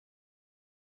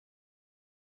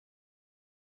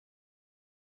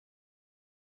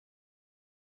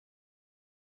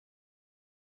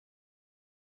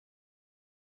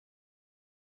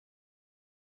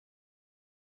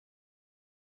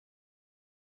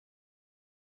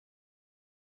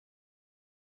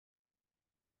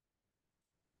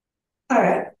All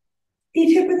right.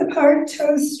 Feet hip width apart,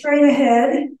 toes straight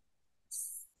ahead.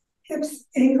 Hips,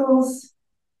 ankles,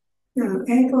 no,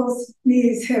 ankles,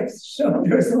 knees, hips,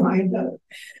 shoulders lined up.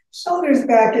 Shoulders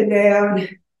back and down.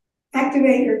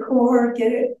 Activate your core,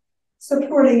 get it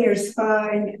supporting your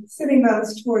spine. Sitting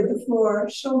bones toward the floor,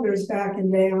 shoulders back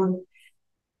and down.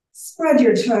 Spread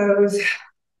your toes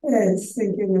and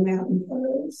sink in the mountain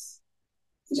pose.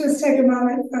 Just take a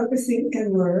moment focusing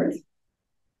inward.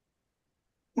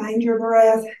 Find your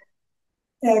breath.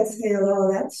 Exhale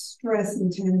all that stress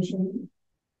and tension.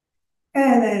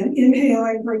 And then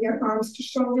inhaling, bring your arms to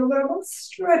shoulder level.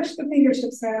 Stretch the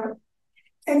fingertips out.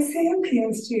 Exhale,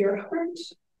 hands to your heart.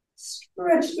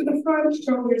 Stretch to the front,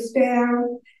 shoulders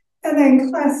down. And then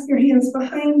clasp your hands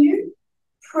behind you.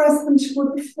 Press them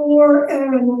toward the floor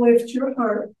and lift your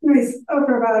heart. Nice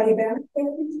upper body back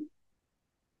bend.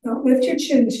 Don't lift your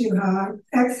chin too high.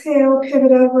 Exhale,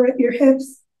 pivot over at your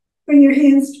hips. Bring your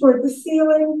hands toward the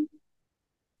ceiling.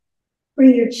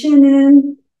 Bring your chin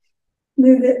in.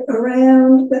 Move it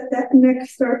around. Let that neck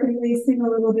start releasing a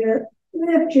little bit.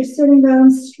 Lift your sitting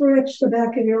bones. Stretch the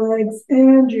back of your legs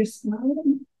and your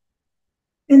spine.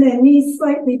 And then knees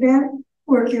slightly bent.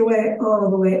 Work your way all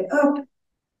the way up.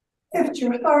 Lift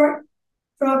your heart.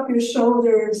 Drop your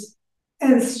shoulders.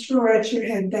 And stretch your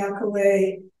head back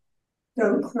away.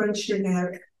 Don't crunch your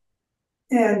neck.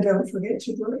 And don't forget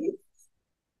to breathe.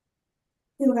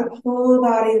 Feel that whole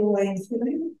body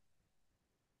lengthening.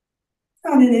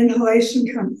 On an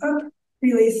inhalation, come up,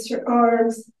 release your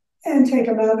arms, and take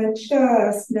a moment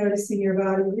just noticing your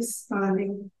body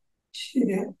responding to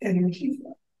that energy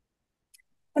flow.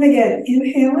 And again,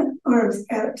 inhaling, arms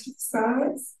out to the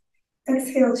sides.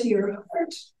 Exhale to your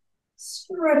heart.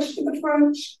 Stretch to the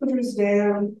front, shoulders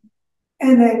down.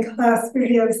 And then clasp your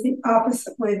hands the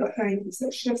opposite way behind you.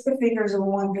 So shift the fingers in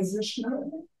one position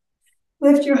only.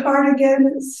 Lift your heart again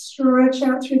and stretch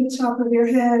out through the top of your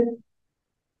head.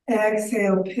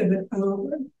 Exhale, pivot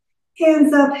over.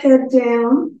 Hands up, head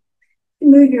down.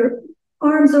 Move your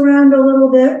arms around a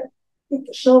little bit with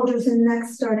the shoulders and neck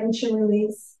starting to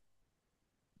release.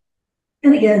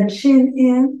 And again, chin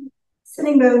in,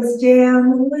 sitting bones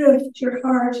down. Lift your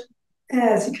heart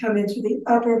as you come into the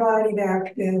upper body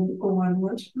back bend one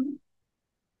more time.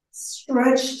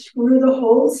 Stretch through the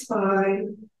whole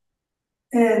spine.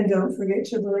 And don't forget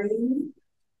to breathe.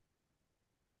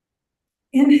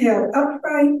 Inhale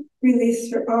upright,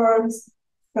 release your arms.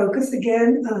 Focus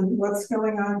again on what's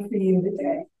going on for you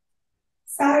today.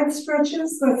 Side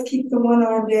stretches, let's keep the one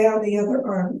arm down, the other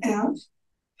arm out.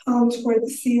 Palm toward the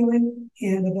ceiling,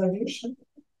 hand above your shoulder.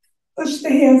 Push the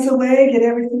hands away, get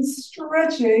everything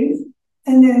stretching,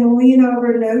 and then lean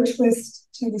over, no twist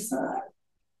to the side.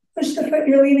 Push the foot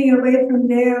you're leaning away from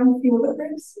down, feel the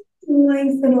ribs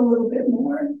lengthen a little bit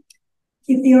more.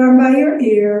 Keep the arm by your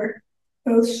ear,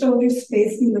 both shoulders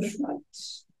facing the front,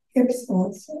 hips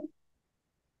also.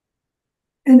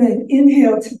 And then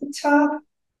inhale to the top,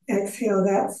 exhale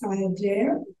that side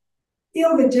down.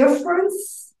 Feel the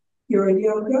difference. You're in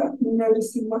yoga,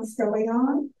 noticing what's going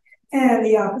on. And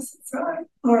the opposite side,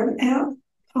 arm out,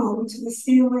 palm to the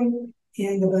ceiling,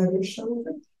 hand above your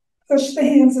shoulder. Push the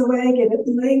hands away, get it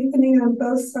lengthening on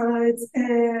both sides,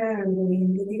 and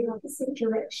lean to the opposite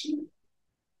direction.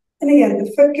 And again, the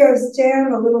foot goes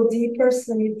down a little deeper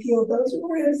so you feel those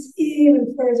ribs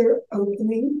even further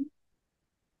opening.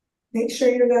 Make sure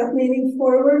you're not leaning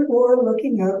forward or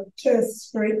looking up, just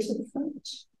straight to the front.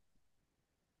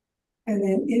 And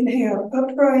then inhale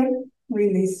upright,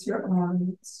 release your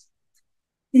arms.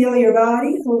 Feel your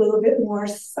body a little bit more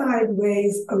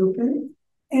sideways open.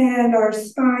 And our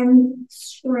spine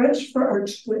stretch for our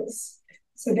twist.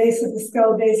 So base of the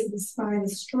skull, base of the spine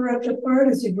stretch apart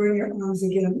as you bring your arms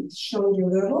again shoulder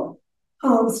level.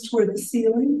 Palms toward the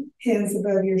ceiling, hands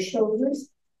above your shoulders.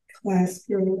 Clasp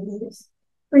your elbows.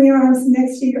 Bring your arms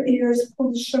next to your ears,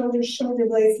 pull the shoulders, shoulder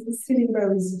blades, and sitting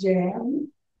bones down.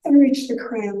 And reach the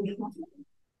crown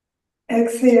high.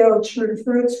 Exhale, turn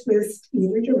for a twist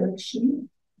either direction.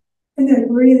 And then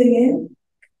breathing in,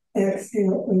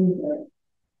 exhale over.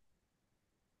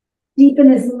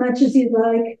 Deepen as much as you'd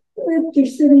like. Lift your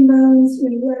sitting bones,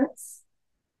 relax.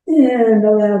 And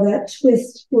allow that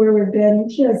twist forward bend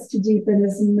just to deepen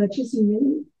as much as you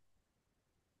need.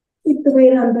 Keep the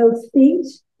weight on both feet.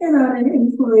 And on an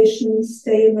inhalation,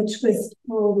 stay in the twist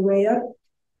all the way up.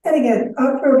 And again,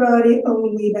 upper body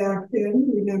only back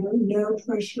bend. Remember, no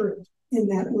pressure in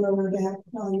that lower back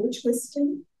while you're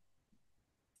twisting.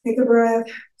 Take a breath,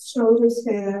 shoulders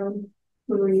down,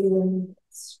 breathing,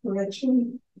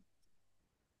 stretching.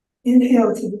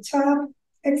 Inhale to the top,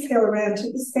 exhale around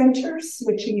to the center,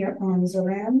 switching your arms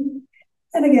around.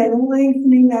 And again,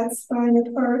 lengthening that spine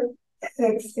apart,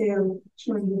 Exhale,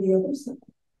 turn to the other side.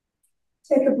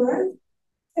 Take a breath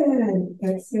and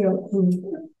exhale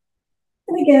over.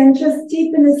 And again, just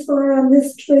deepen as far on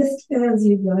this twist as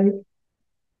you'd like.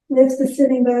 Lift the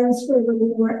sitting bones for a little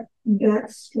more back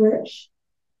stretch.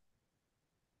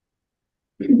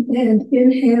 And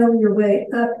inhale your way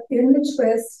up in the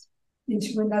twist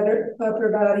into another upper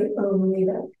body only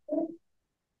back.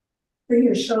 Bring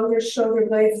your shoulders, shoulder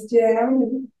blades down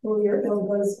and pull your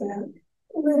elbows back.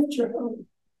 Lift your heart.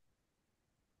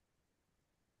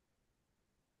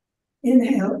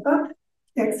 Inhale up,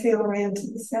 exhale around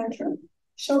to the center.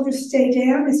 Shoulders stay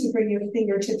down as you bring your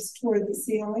fingertips toward the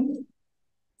ceiling.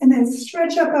 And then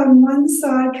stretch up on one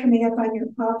side, coming up on your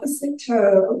opposite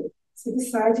toe. So the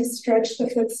side you stretch, the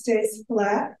foot stays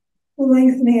flat.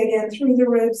 Lengthening again through the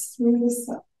ribs, through the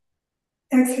side.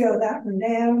 Exhale that one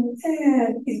down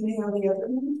and inhale the other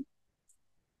one.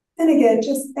 And again,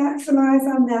 just maximize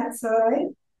on that side,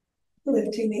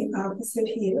 lifting the opposite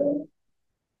heel.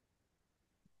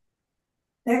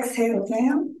 Exhale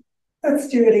down. Let's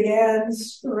do it again.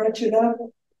 Stretch it up.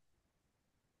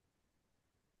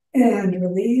 And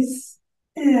release.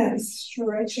 And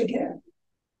stretch again.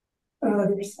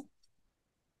 Other side.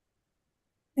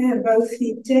 And both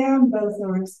feet down, both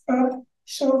arms up.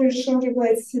 Shoulders, shoulder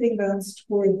blades, sitting bones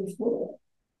toward the floor.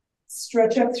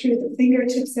 Stretch up through the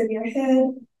fingertips in your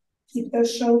head. Keep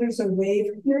those shoulders away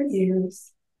from your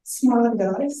ears. Swan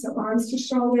dive, so arms to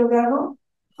shoulder level.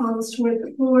 Palms toward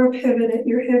the floor, pivot at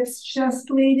your hips, chest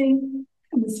leading.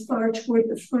 Come as far toward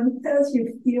the front as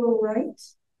you feel right.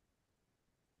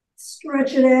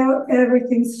 Stretch it out,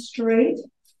 everything straight.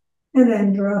 And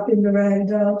then drop into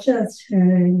ragdoll, just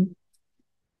hang.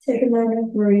 Take a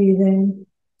moment breathing.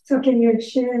 Tuck in your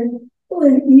chin. Pull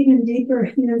in even deeper,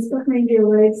 hands behind your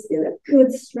legs. Get a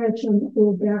good stretch on the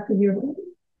whole back of your body.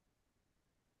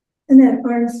 And then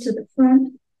arms to the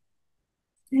front.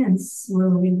 And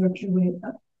slowly work your way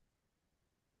up.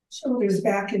 Shoulders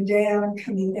back and down,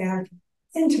 coming back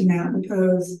into mountain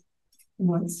pose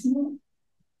once more.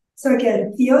 So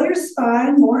again, feel your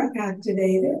spine more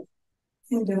activated.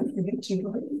 And don't forget to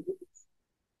breathe.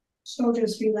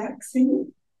 Shoulders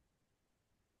relaxing.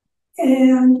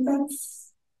 And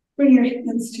let's bring your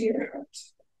hands to your heart.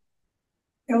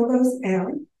 Elbows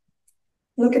out.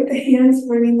 Look at the hands,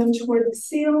 bringing them toward the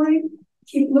ceiling.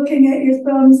 Keep looking at your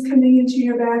thumbs coming into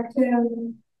your back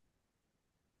down.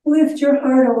 Lift your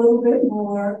heart a little bit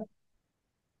more.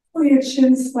 Pull your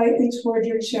chin slightly toward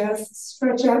your chest.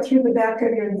 Stretch out through the back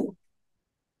of your neck.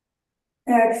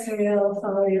 Exhale,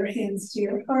 follow your hands to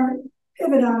your heart.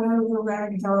 Pivot on over,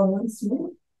 ragdoll once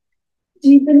more.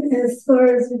 Deepen as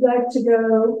far as you'd like to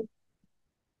go.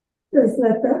 Just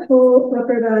let that whole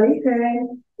upper body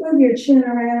hang. Move your chin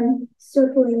around,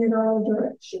 circling in all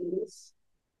directions.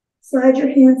 Slide your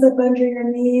hands up under your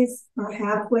knees or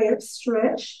halfway up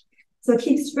stretch. So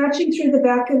keep stretching through the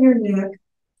back of your neck.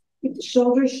 Keep the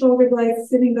shoulders, shoulder blades,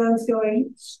 sitting bones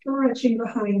going, stretching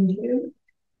behind you.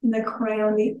 And the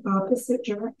crown the opposite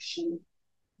direction.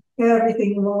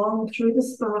 Everything long through the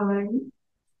spine.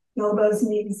 Elbows,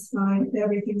 knees, spine,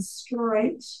 everything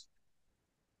straight.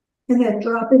 And then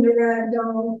drop into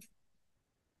ragdoll.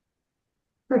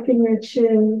 Tucking your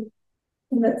chin.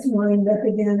 And let's wind up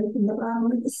again from the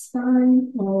bottom of the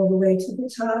spine all the way to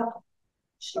the top.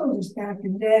 Shoulders back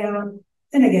and down.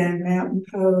 And again, mountain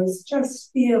pose,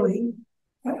 just feeling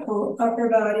that whole upper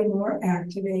body more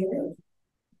activated.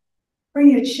 Bring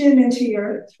your chin into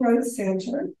your throat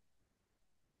center.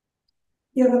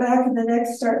 Feel the back of the neck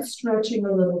start stretching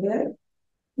a little bit.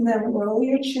 And then roll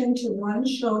your chin to one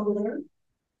shoulder.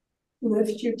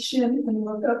 Lift your chin and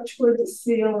look up toward the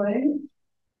ceiling.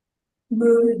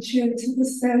 Move the chin to the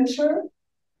center.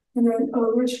 And then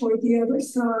over toward the other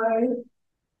side.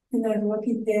 And then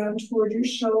looking down toward your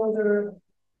shoulder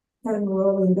and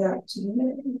rolling back to the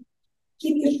neck.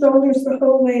 Keep your shoulders the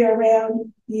whole way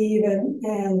around, even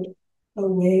and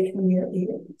away from your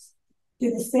ears.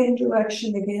 Do the same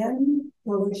direction again.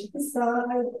 Over to the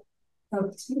side,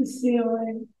 up to the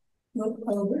ceiling, look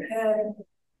overhead,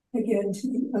 again to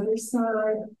the other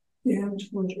side, down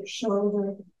toward your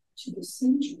shoulder, to the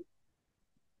center.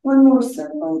 One more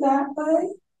circle that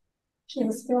way.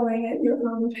 Just going at your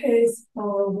own pace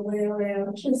all the way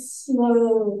around, just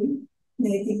slowly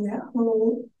making that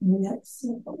whole neck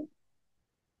circle.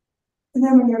 And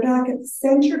then when you're back at the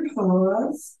center,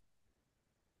 pause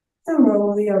and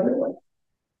roll the other way.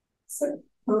 So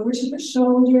over to the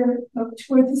shoulder, up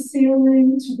toward the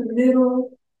ceiling, to the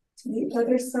middle, to the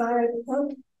other side,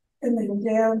 up, and then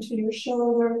down to your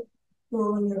shoulder,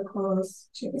 rolling across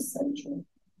to the center.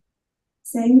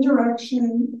 Same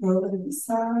direction, over to the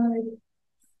side,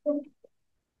 up,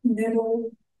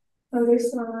 middle, Other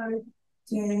side,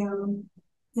 down,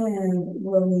 and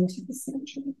roll into the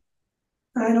center.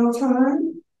 Final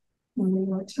time, one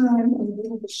more time,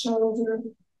 over the shoulder,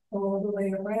 all the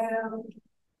way around,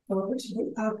 over to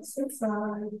the opposite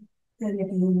side, and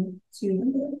again to the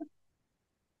middle.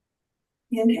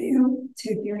 Inhale,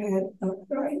 tip your head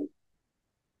upright.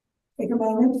 Take a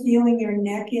moment, feeling your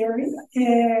neck area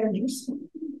and your spine.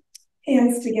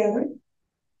 Hands together.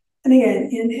 And again,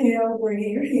 inhale,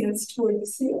 bringing your hands toward the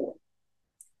ceiling.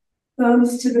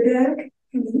 Thumbs to the back,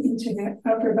 coming into that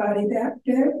upper body back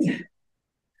bend.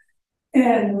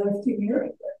 And lifting your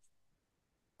head.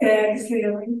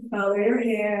 Exhaling, follow your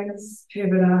hands,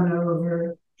 pivot on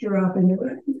over, drop into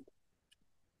it.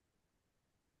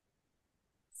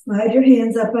 Slide your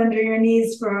hands up under your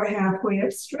knees for our halfway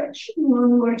up stretch.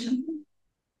 One more time.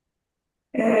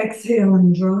 Exhale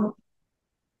and drop.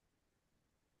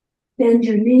 Bend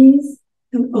your knees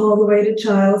and all the way to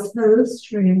child's pose,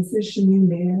 transitioning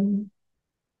down.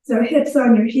 So hips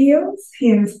on your heels,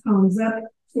 hands palms up,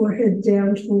 forehead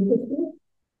down toward the floor.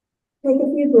 Take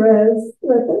a few breaths,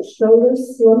 let the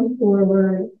shoulders slump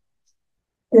forward.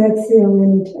 Exhale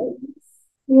any tightness.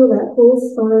 Feel that whole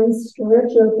spine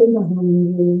stretch open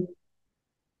behind you.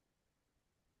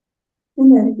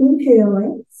 And then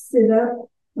inhaling, sit up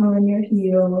on your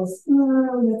heels.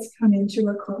 Let's come into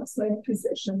a cross-legged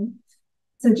position.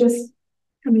 So just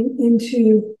coming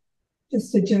into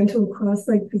just a gentle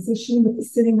cross-legged position with the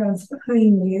sitting bones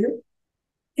behind you.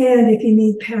 And if you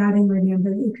need padding,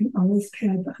 remember you can always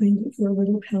pad behind you for a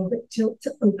little pelvic tilt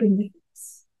to open the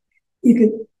hips.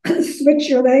 You can switch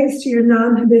your legs to your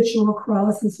non-habitual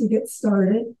cross as we get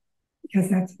started, because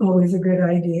that's always a good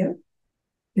idea.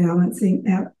 Balancing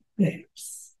out the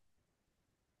hips.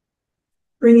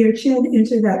 Bring your chin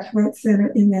into that front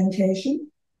center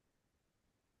indentation.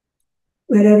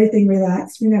 Let everything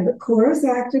relax. Remember, core is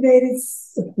activated,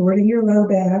 supporting your low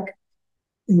back,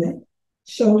 and the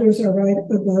shoulders are right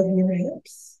above your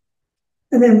hips.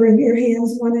 And then bring your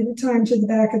hands one at a time to the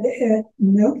back of the head.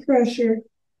 No pressure,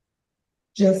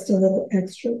 just a little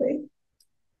extra weight.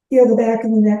 Feel the back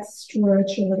of the neck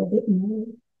stretch a little bit more.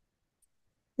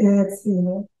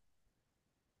 Exhale.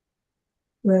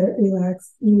 Let it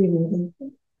relax evenly.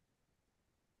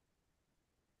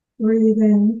 Breathe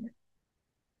in.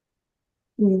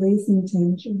 Releasing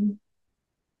tension.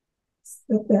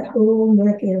 Let that whole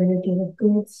neck area get a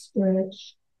good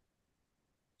stretch.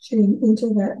 Chin into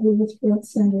that little throat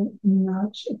center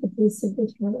notch at the base of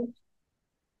the throat.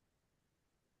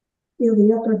 Feel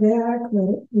the upper back, let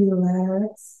it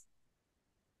relax.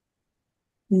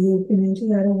 Deepen into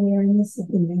that awareness of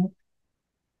the neck.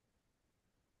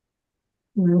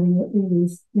 Letting it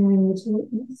release any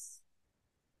tightness.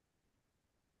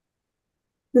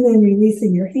 And then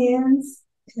releasing your hands.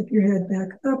 Tip your head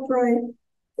back upright.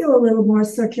 Feel a little more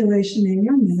circulation in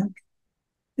your neck.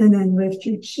 And then lift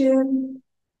your chin.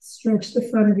 Stretch the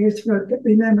front of your throat. But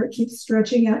remember, keep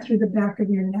stretching out through the back of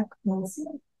your neck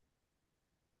also.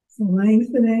 So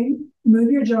lengthening.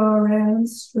 Move your jaw around.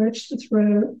 Stretch the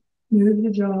throat. Move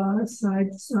the jaw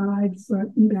side to side,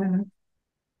 front and back.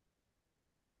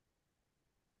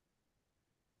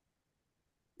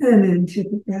 And then tip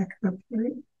it back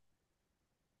upright.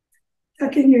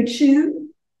 Tuck in your chin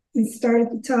and start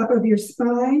at the top of your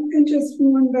spine and just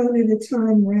one bone at a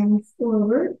time round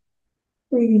forward.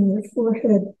 Bringing your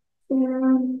forehead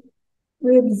down,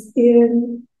 ribs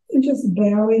in, and just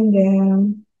bowing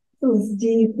down. Go as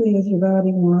deeply as your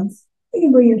body wants. You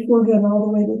can bring your forehead all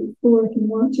the way to the floor if you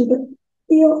want to, but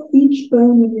feel each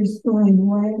bone of your spine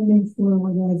rounding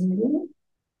forward as you do it.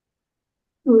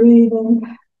 Breathing.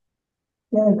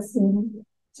 Exhaling.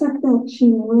 Tuck that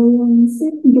chin away and see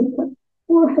if you can get the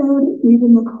forehead,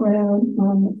 even the crown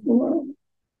on the floor.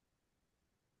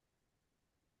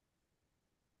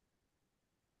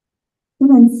 And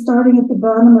then starting at the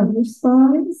bottom of your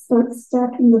spine, start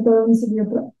stacking the bones of your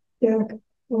back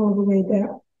all the way back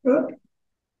up.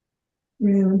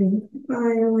 Rounding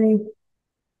finally,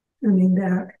 coming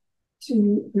back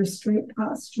to your straight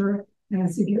posture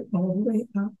as you get all the way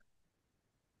up.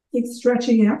 Keep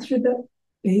stretching out through the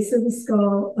base of the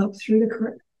skull, up through the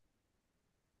crown.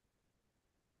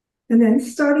 And then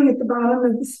starting at the bottom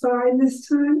of the spine this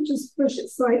time, just push it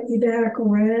slightly back,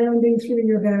 rounding through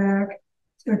your back,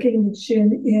 tucking the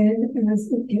chin in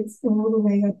as it gets all the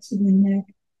way up to the neck.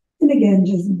 And again,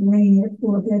 just bring your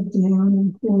forehead down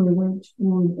and forward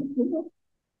toward the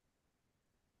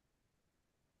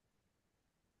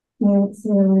floor.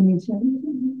 Exhale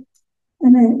anytime.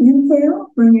 And then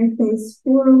inhale, bring your face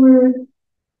forward,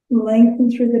 lengthen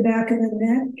through the back of the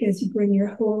neck as you bring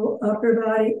your whole upper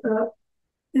body up.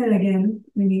 And again,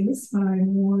 bringing the spine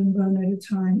one bone at a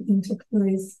time into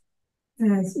place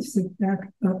as you sit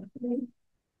back up.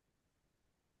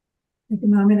 Take a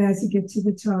moment as you get to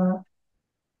the top.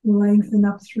 Lengthen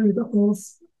up through the whole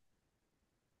spine.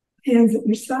 Hands at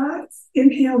your sides.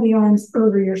 Inhale the arms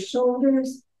over your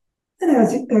shoulders. And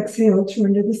as you exhale,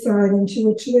 turn to the side into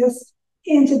a twist.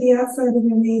 Hand to the outside of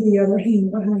your knee, the other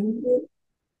hand behind you.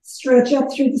 Stretch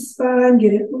up through the spine,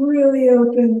 get it really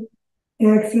open.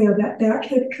 Exhale, that back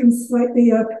hip comes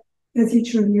slightly up as you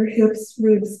turn your hips,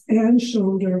 ribs, and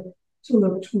shoulder to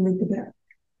look toward the back.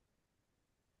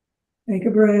 Take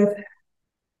a breath.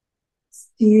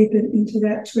 Deepen into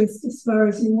that twist as far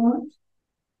as you want.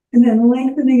 And then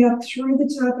lengthening up through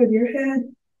the top of your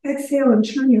head. Exhale and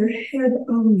turn your head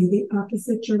only the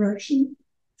opposite direction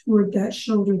toward that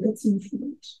shoulder that's in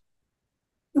front.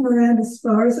 Come around as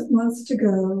far as it wants to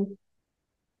go.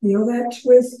 Feel that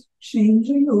twist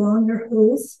changing along your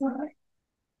whole spine.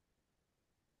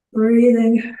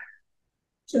 Breathing,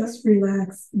 just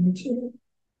relax into it.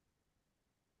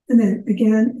 And then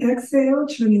again, exhale,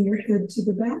 turning your head to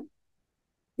the back.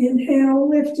 Inhale,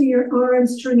 lifting your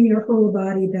arms, turning your whole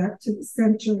body back to the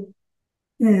center,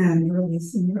 and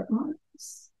releasing your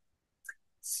arms.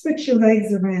 Switch your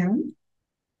legs around,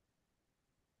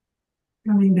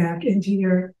 coming back into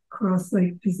your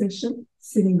cross-legged position,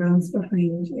 sitting bones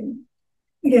behind you.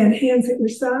 Again, hands at your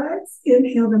sides.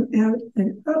 Inhale them out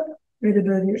and up, right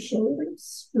above your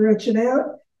shoulders. Stretch it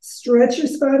out. Stretch your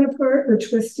spine apart or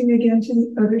twisting again to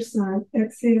the other side.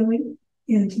 Exhaling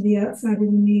into the outside of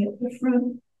the knee at the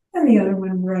front and the other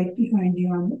one right behind you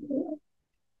on the floor.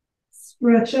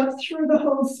 Stretch up through the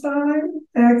whole spine.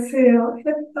 Exhale,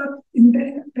 hip up and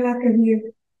back of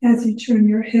you as you turn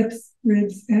your hips,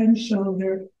 ribs, and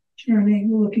shoulder,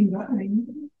 turning, looking behind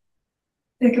you.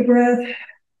 Take a breath,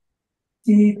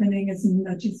 deepening as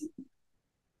much as you can.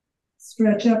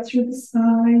 Stretch up through the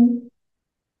spine.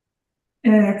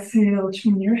 Exhale,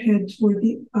 turn your head toward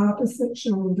the opposite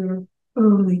shoulder,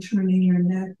 only turning your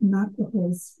neck, not the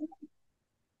whole spine.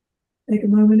 Take a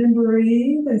moment and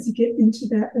breathe as you get into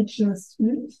that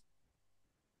adjustment.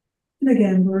 And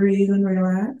again, breathe and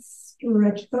relax.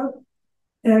 Stretch up.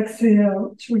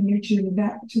 Exhale, turn your chin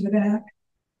back to the back.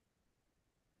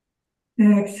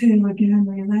 Exhale again,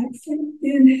 relaxing.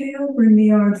 Inhale, bring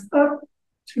the arms up,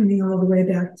 turning all the way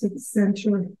back to the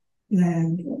center,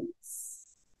 and release.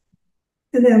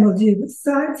 And then we'll do the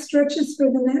side stretches for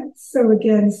the neck. So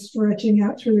again, stretching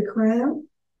out through the crown.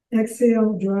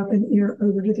 Exhale, drop an ear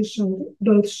over to the shoulder.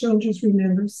 Both shoulders,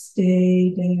 remember,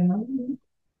 stay down.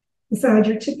 The side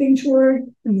you're tipping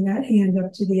toward, bring that hand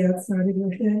up to the outside of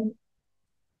your head.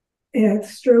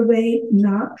 Extra weight,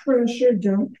 not pressure,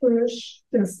 don't push,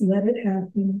 just let it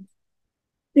happen.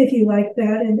 If you like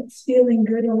that and it's feeling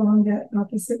good along that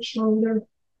opposite shoulder,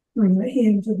 bring the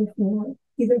hand to the floor,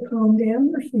 either palm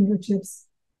down or fingertips,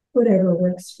 whatever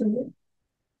works for you.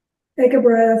 Take a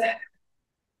breath.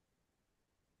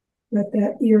 Let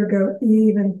that ear go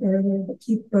even further, but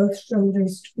keep both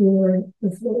shoulders toward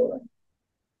the floor.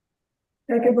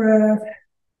 Take a breath.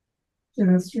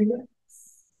 Just relax.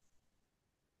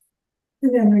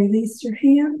 And then release your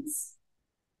hands.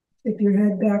 Tip your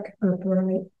head back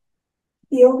upright.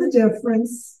 Feel the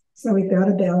difference. So we've got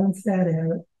to balance that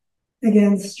out.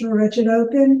 Again, stretch it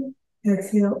open.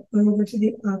 Exhale over to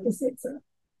the opposite side.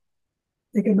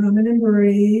 Take a moment and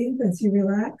breathe as you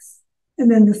relax. And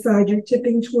then the side you're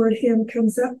tipping toward him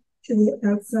comes up to the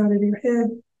outside of your head.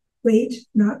 Weight,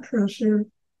 not pressure.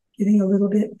 Getting a little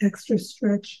bit extra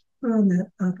stretch on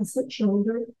that opposite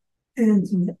shoulder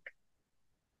and neck.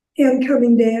 Hand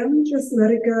coming down, just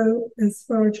let it go as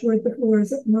far toward the floor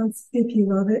as it wants if you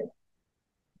love it.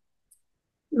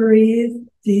 Breathe,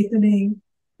 deepening.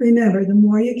 Remember, the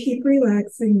more you keep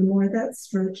relaxing, the more that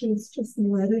stretches. Just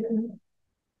let it go.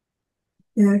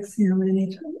 Exhale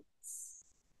anytime.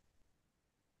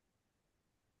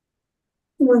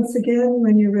 Once again,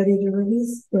 when you're ready to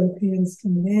release, both hands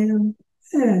come down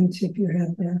and tip your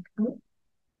head back up.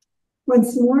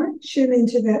 Once more, chin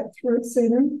into that throat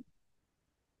center.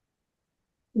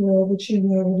 Roll the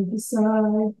chin over to the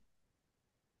side,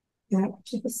 back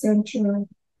to the center,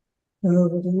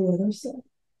 over to the other side,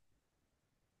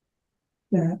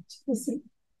 back to the center.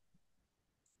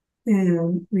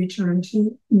 And return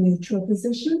to neutral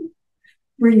position.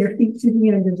 Bring your feet to the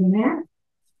end of the mat.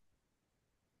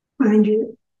 Find your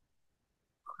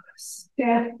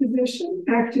staff position,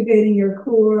 activating your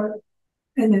core,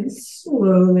 and then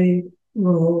slowly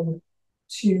roll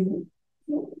to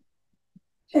forward.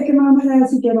 Take a moment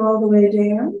as you get all the way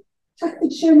down. Tuck the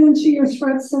chin into your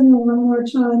throat center one more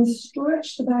time.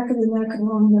 Stretch the back of the neck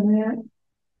along the mat.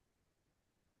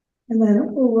 And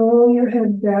then roll your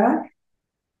head back.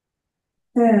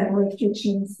 And lift your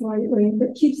chin slightly,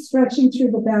 but keep stretching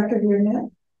through the back of your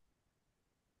neck.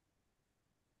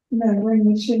 And then bring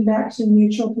the chin back to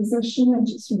neutral position and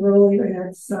just roll your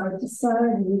head side to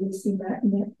side, releasing that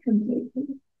neck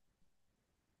completely.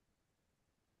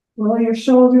 Roll your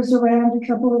shoulders around a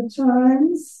couple of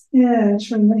times and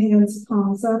turn the hands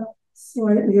palms up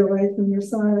slightly away from your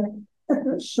side. Let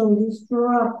those shoulders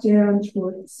drop down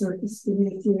toward the surface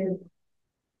beneath you.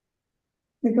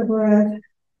 Take a breath.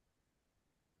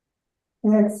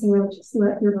 Exhale, just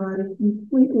let your body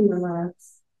completely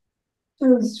relax.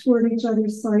 Toes toward each other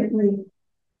slightly,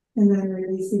 and then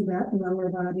releasing that lower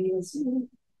body as well.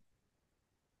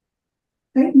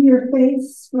 Tighten your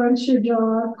face, scrunch your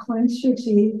jaw, clench your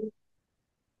teeth.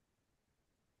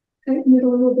 Tighten it a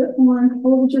little bit more and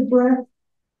hold your breath.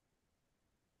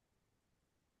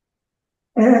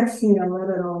 Exhale,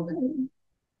 let it all go.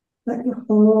 Let your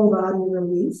whole body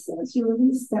release as you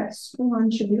release that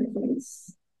scrunch of your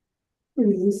face.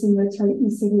 Releasing the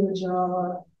tightness of your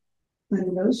jaw.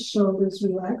 Letting those shoulders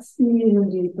relax even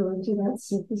deeper into that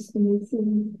surface beneath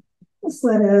you. Just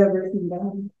let everything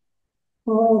down.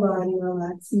 Whole body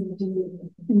relaxing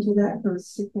deep into that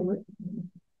first support.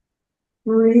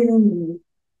 Breathing deep.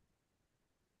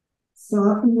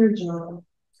 Soften your jaw.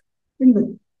 Bring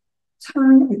the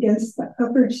tongue against the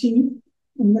upper teeth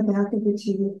and the back of the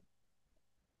teeth.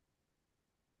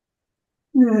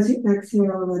 And as you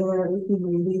exhale, let everything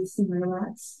release and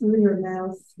relax through your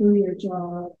mouth, through your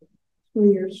jaw,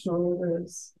 through your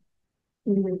shoulders,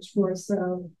 through your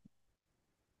torso.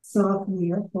 Soften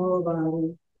your whole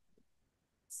body.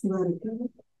 Just let it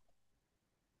go.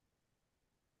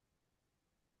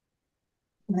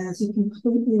 And as you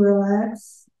completely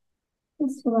relax,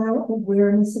 just allow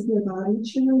awareness of your body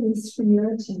to release from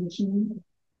your attention.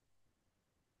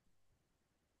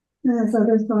 As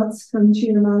other thoughts come to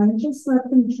your mind, just let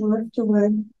them drift away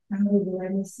out of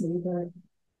awareness either.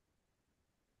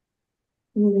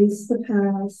 Release the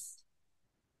past,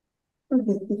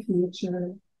 forget the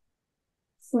future.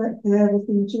 Just let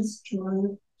everything just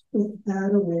drift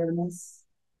without awareness,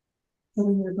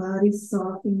 letting your body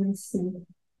soften and sink,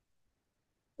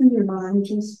 and your mind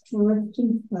just drift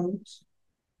and float.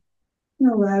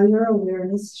 And allow your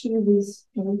awareness to release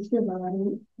both your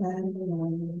body and your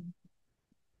mind.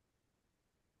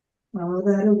 Follow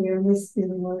that awareness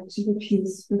inward to the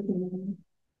peace within,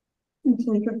 and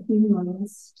take a few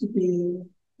moments to be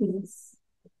peace.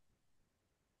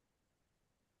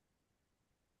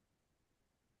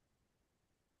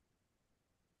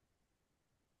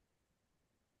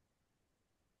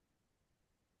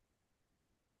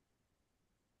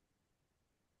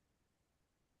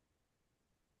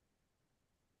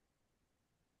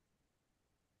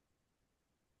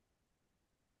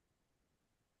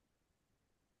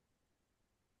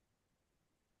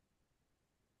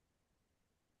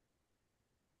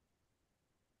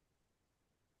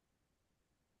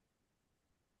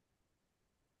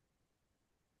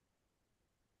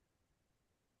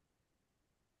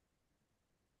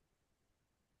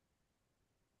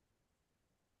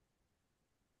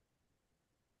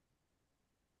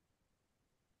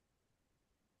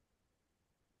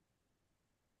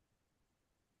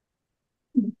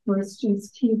 Of course,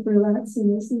 just keep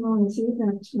relaxing as long as you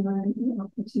have time and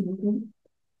opportunity.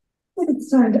 If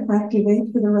it's time to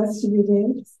activate for the rest of your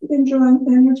day, just begin drawing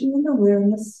energy and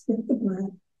awareness with the breath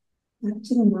back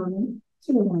to the moment,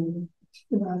 to the mind, to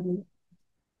the body.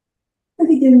 And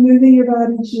begin moving your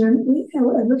body gently,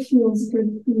 however feels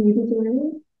good for you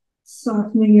today.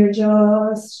 Softening your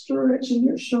jaw, stretching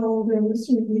your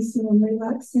shoulders, releasing and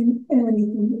relaxing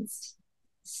anything that's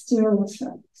still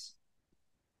tight.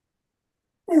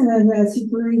 And as you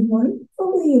breathe more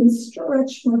fully and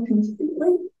stretch more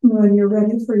completely, when you're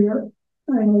ready for your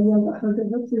final yoga hug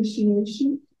of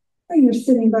appreciation, bring your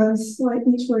sitting bones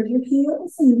slightly toward your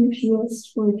heels and your heels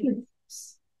toward your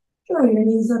hips. Draw your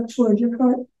knees up toward your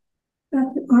heart.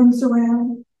 Wrap your arms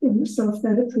around. Give yourself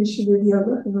that appreciative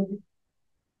yoga hug.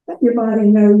 Let your body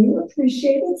know you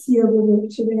appreciate its yoga work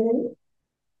today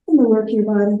and the work your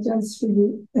body does for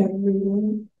you every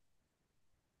day.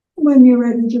 When you're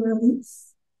ready to release,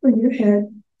 bring your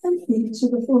head and feet to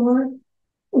the floor,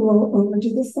 roll over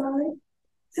to the side,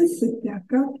 and sit back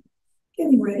up,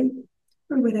 getting ready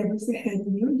for whatever's ahead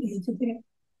in your day today.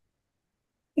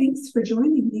 Thanks for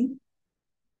joining me.